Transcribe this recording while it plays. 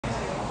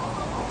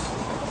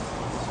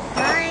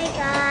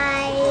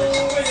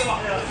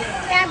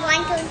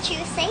didn't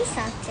you say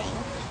something?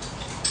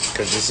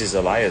 Because this is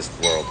Alaia's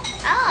world.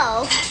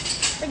 Oh,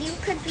 but you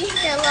could be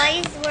the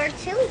Alaia's word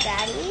too,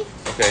 Daddy.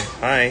 Okay,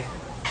 hi.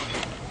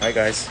 Hi,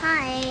 guys.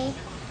 Hi.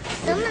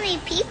 So many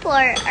people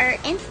are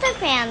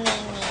Instagramming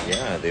me.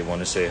 Yeah, they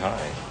want to say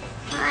hi.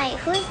 Hi,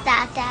 who's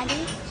that,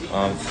 Daddy?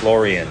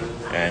 Florian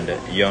and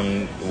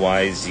Young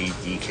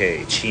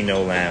YZDK.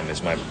 Chino Lamb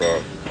is my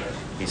bro.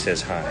 He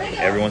says hi.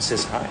 Everyone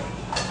says hi.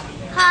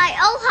 Hi.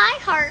 Oh, hi,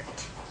 Heart.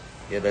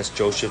 Yeah, that's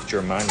Joseph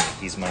Germani.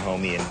 He's my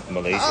homie in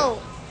Malaysia.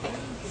 Oh.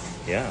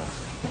 Yeah.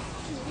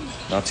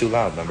 Not too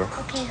loud, remember?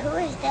 Okay, who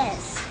is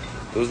this?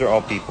 Those are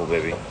all people,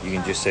 baby. You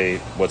can just say,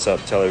 what's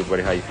up? Tell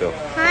everybody how you feel.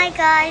 Hi,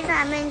 guys.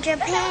 I'm in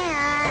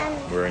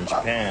Japan. We're in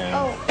Japan.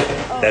 Oh.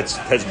 That's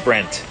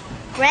Brent.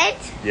 Brent?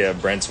 Yeah,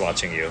 Brent's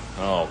watching you.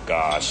 Oh,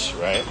 gosh,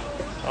 right?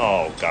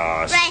 Oh,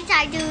 gosh. Brent,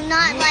 I do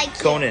not like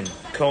you.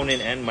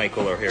 Conan and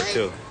Michael are here,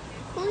 too.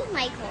 Who's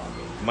Michael?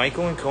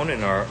 Michael and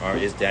Conan are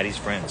his daddy's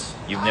friends.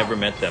 You've never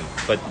met them.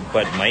 But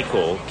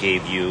Michael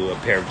gave you a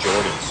pair of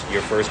Jordans.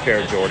 Your first pair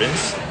of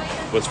Jordans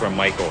was from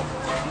Michael.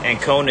 And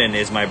Conan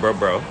is my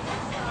bro.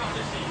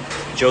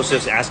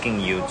 Joseph's asking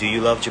you, do you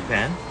love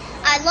Japan?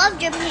 I love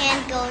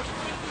Japan,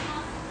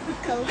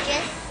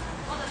 coaches.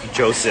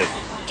 Joseph.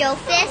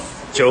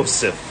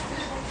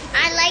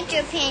 I like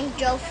Japan,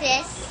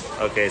 Joseph.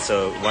 Okay,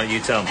 so why don't you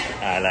tell him?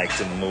 I like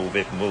to move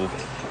it.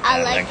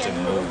 I like to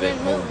move it.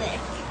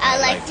 I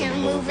like to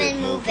move it.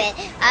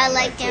 I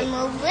like to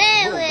move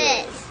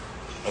it.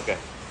 Okay.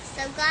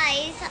 So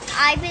guys,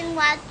 I've been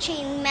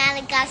watching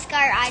Madagascar.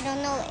 I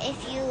don't know if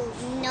you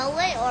know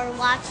it or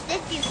watched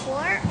it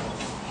before.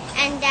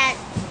 And that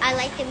I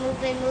like to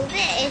move it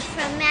is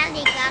from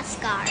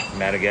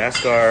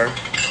Madagascar.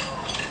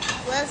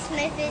 Will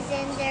Smith is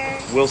in there.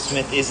 Will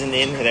Smith isn't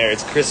in there.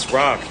 It's Chris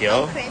Rock,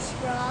 yo. Oh, Chris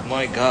Rock.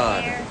 My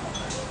God. There.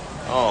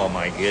 Oh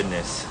my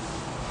goodness.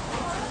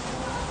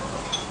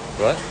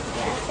 What?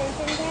 Yes, is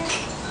in there.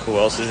 Who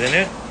else is in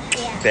it?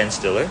 Yeah. Ben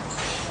Stiller.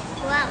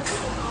 Who else?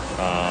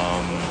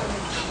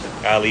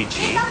 Ali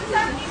G.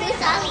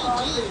 Who's Ali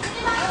G?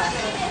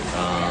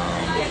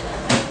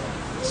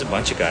 There's a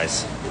bunch of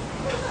guys.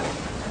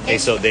 Hey,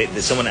 so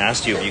someone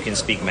asked you if you can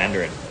speak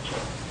Mandarin.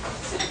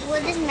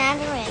 What is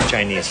Mandarin?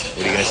 Chinese.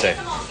 What are you gonna say?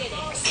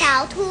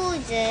 小兔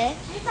子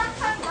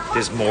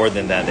There's more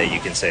than that you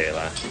can say,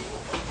 Ella.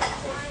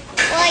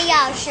 我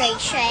要水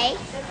水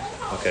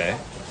Okay.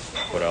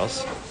 What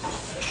else?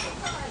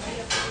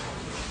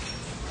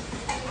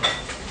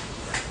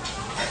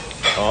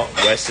 Oh,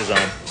 West is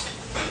on.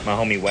 My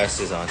homie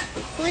West is on.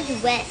 Who's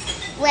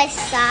West? West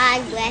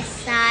side.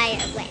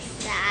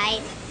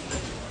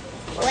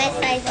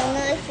 I don't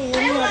know if you know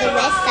the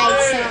West Side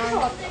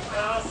song.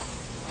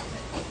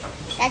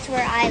 That's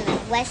where I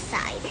live, West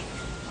Side.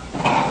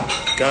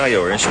 刚刚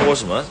有人说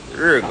什么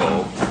热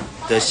狗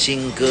的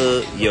新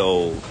歌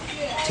有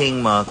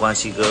听吗？关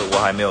系歌我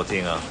还没有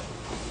听啊，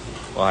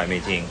我还没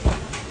听。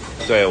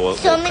对我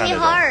So 我看 many 得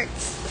懂， hearts.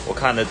 我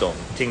看得懂，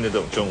听得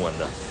懂中文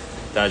的。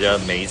大家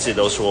每一次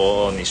都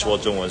说哦，你说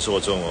中文，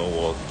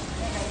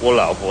我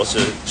老婆是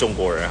中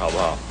国人，好不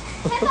好？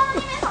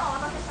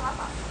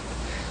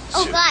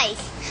 Oh guys,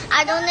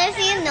 I don't know if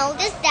you know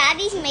this,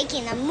 Daddy's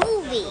making a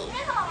movie.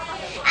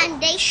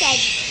 And they said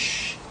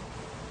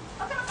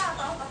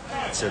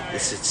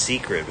It's a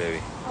secret,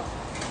 baby.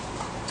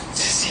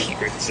 It's a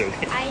secret, so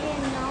I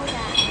didn't know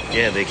that.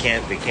 yeah, they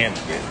can't. Okay.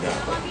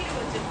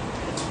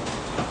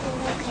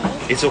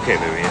 It's okay,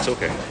 baby. It's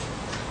okay.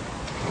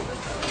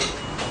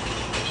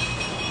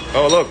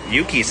 Oh, look,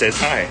 Yuki says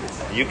hi.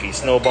 Yuki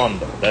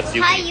Snowbondo. That's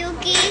Yuki. Hi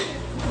Yuki.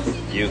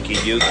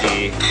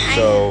 Yuki.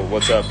 So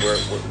what's up?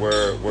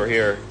 We're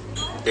here.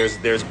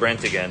 There's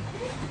Brent again.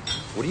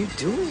 What are you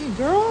doing,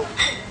 girl?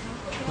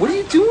 What are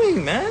you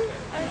doing, man?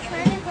 I'm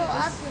trying to go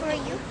up for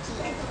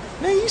Yuki.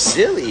 Man, you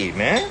silly,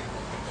 man.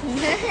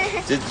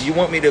 Did you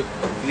want me to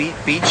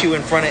beat you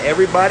in front of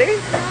everybody?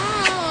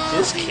 No.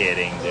 Just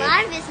kidding, dude.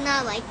 Life is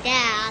not like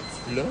that.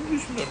 Love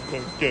is not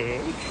like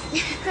that.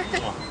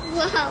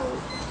 Whoa.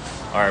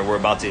 All right, we're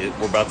about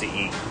to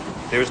eat.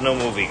 There's no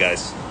movie,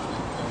 guys.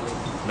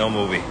 No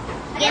movie.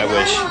 Get I the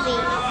wish. movie.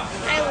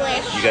 I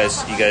wish.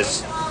 You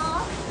guys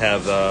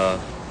have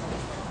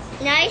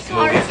Nice movie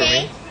heart for me?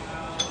 day.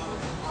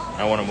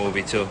 I want a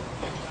movie too.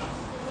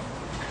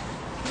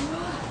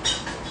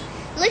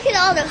 Look at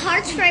all the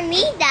hearts for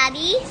me,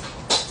 Daddy.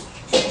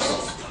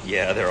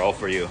 Yeah, they're all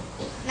for you.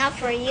 Not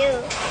for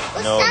you.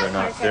 What's No, that they're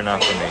not. heart They're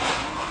not for for me.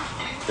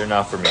 They're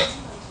not for me.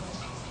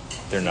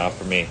 They're not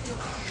for me.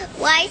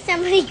 Why is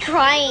somebody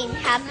crying?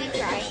 Happy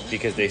crying.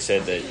 Because they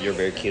said that you're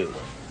very cute.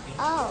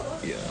 Oh.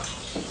 Yeah.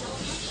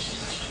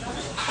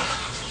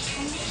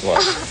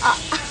 What?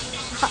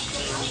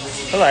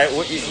 Alright,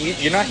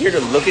 you're not here to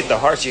look at the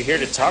hearts. You're here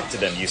to talk to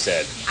them. You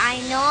said.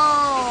 I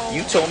know.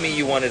 You told me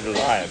you wanted it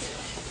live.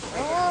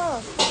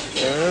 Oh.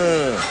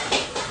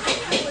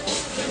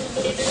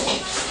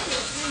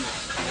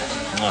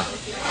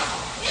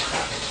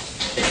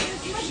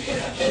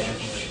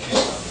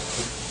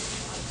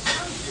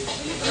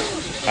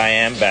 I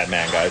am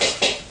Batman, guys.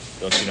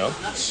 Don't you know?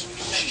 I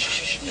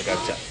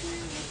gotta tell.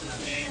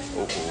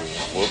 Oh,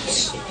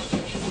 whoops.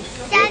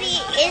 Daddy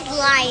is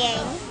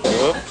lying.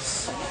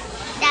 Whoops.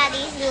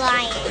 Daddy's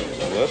lying.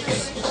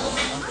 Whoops.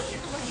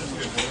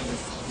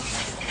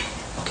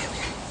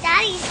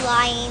 Daddy's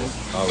lying.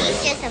 All right.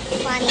 He's just a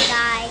funny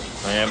guy.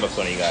 I am a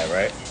funny guy,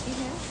 right?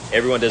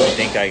 Everyone doesn't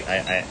think I'm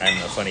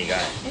a funny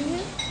guy.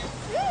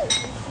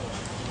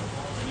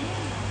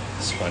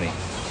 It's funny.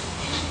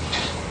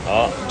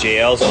 Oh,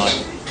 JL's on.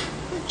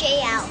 Who's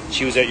JL?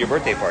 She was at your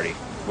birthday party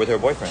with her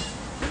boyfriend.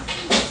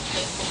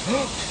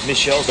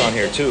 Michelle's on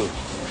here too.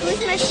 Who's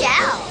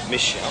Michelle?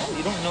 Michelle?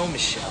 You don't know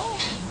Michelle? Oh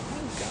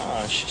my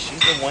gosh, she's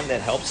the one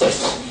that helps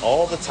us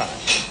all the time.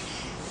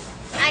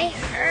 I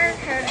heard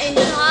her in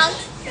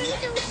dogs. She's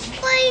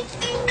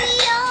waking me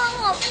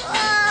up.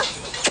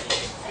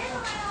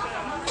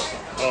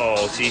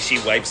 Oh, see, she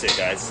wipes it,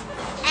 guys.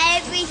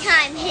 Every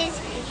time his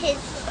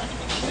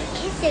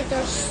kisses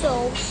are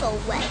so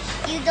wet.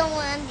 You don't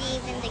want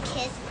even to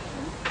kiss.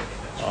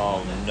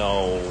 Oh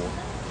no.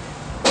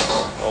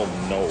 Oh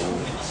no.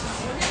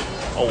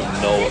 Oh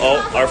no.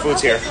 Oh, our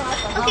food's here.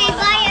 Okay,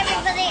 bye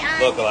everybody.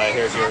 Look, Alaia,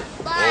 here's your.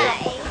 Bye.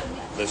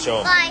 Oh, let's show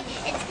them. Bye.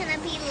 It's gonna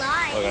be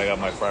live. Look, I got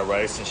my fried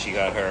rice and she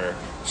got her.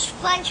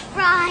 French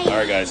fries.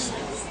 Alright, guys.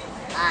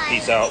 Bye.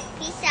 Peace out.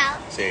 Peace out.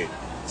 See,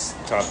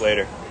 talk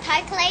later.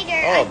 Talk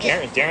later. Oh,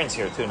 Darren's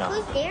here too now.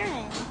 Who's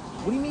Darren?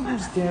 What do you mean,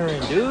 who's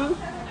Darren, dude?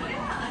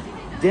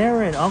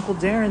 Darren, Uncle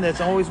Darren,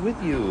 that's always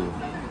with you.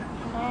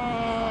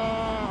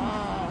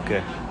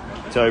 Okay.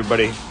 Tell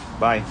everybody,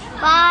 bye.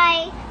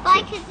 Bye.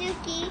 Bye,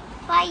 Kazuki.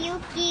 Bye,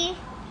 Yuki.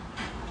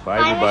 Bye,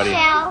 everybody.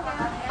 Michelle.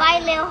 Bye,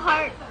 Lil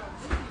Heart.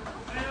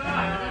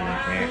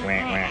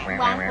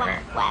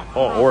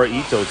 Oh, Aura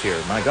Ito's here.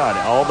 My God,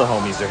 all the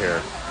homies are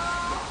here.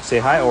 Say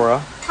hi, Aura.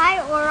 Hi,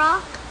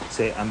 Aura.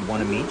 Say, I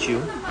want to meet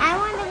you. I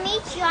want to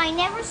meet you. I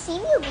never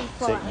seen you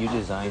before. Say, you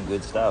design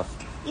good stuff.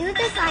 You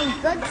design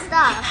good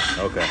stuff.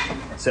 Okay.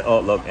 Say, oh,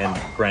 look, and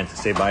Brent.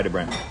 Say bye to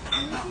Brent.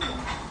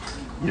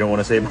 You don't want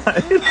to say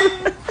bye?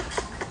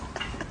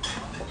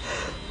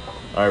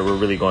 All right, we're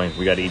really going.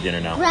 We got to eat dinner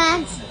now.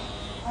 Brent,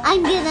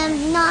 I'm gonna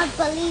not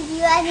believe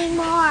you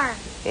anymore.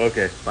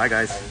 Okay. Bye,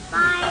 guys.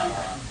 Bye.